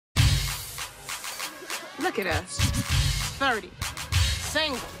Look at us. 30.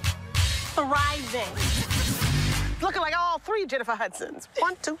 Single. Thriving. Looking like all three Jennifer Hudsons.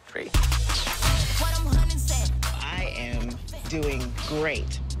 1, 2, 3. I am doing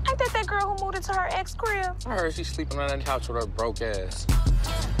great. Ain't that girl who moved into her ex crib? I heard she's sleeping on that couch with her broke ass.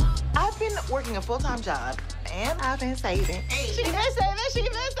 I've been working a full-time job, and I've been saving. Hey. She been saving, she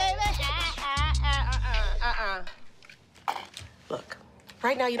been saving. Look,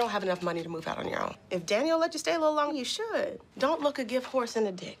 right now you don't have enough money to move out on your own. If Daniel let you stay a little longer, you should. Don't look a gift horse in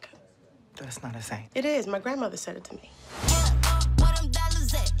the dick. That's not the same. It is. My grandmother said it to me.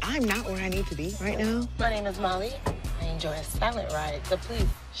 I'm not where I need to be right now. My name is Molly. I enjoy a silent ride, so please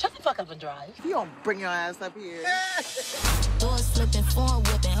shut the fuck up and drive. You don't bring your ass up here. Doors slipping, phone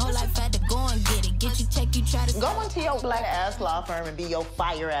whipping, whole life had to go and get it. Get you, take you, try to go into your black ass law firm and be your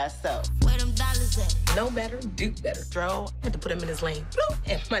fire ass self. Where them dollars at? Know better, do better. Dro, I had to put him in his lane. Bloop.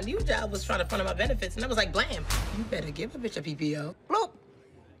 And my new job was trying to fund my benefits, and I was like, blam. You better give a bitch a PPO. Bloop.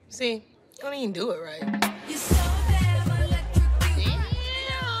 See, you don't even do it right. You're so damn electric.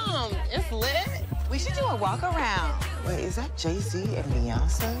 Damn, it's lit. We should do a walk around. Wait, is that Jay-Z and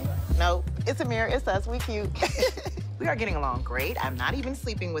Beyonce? No, it's Amir, it's us, we cute. We are getting along great. I'm not even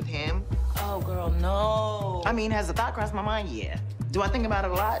sleeping with him. Oh, girl, no. I mean, has the thought crossed my mind? Yeah. Do I think about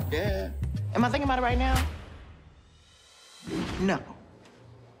it a lot? Yeah. Am I thinking about it right now? No.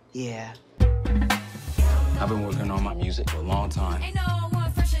 Yeah. I've been working on my music for a long time. Ain't no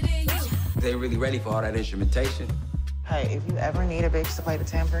one fresher than you. They really ready for all that instrumentation. Hey, if you ever need a bitch to play the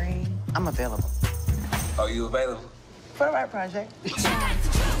tambourine, I'm available. Are you available? For the right project.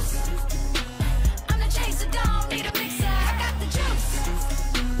 I'm the chaser, don't need a mixer. I got the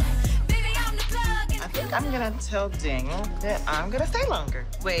juice. Baby, I'm the plug. I think I'm gonna tell Daniel that I'm gonna stay longer.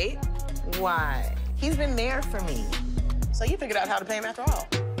 Wait, Why? He's been there for me. so you figured out how to pay him after all?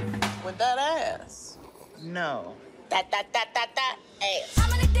 With that ass. No. That ass. How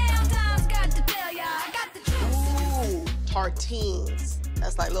many damn times got to tell ya? I got the juice. Ooh, tartines.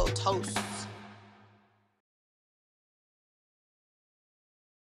 That's like little toasts.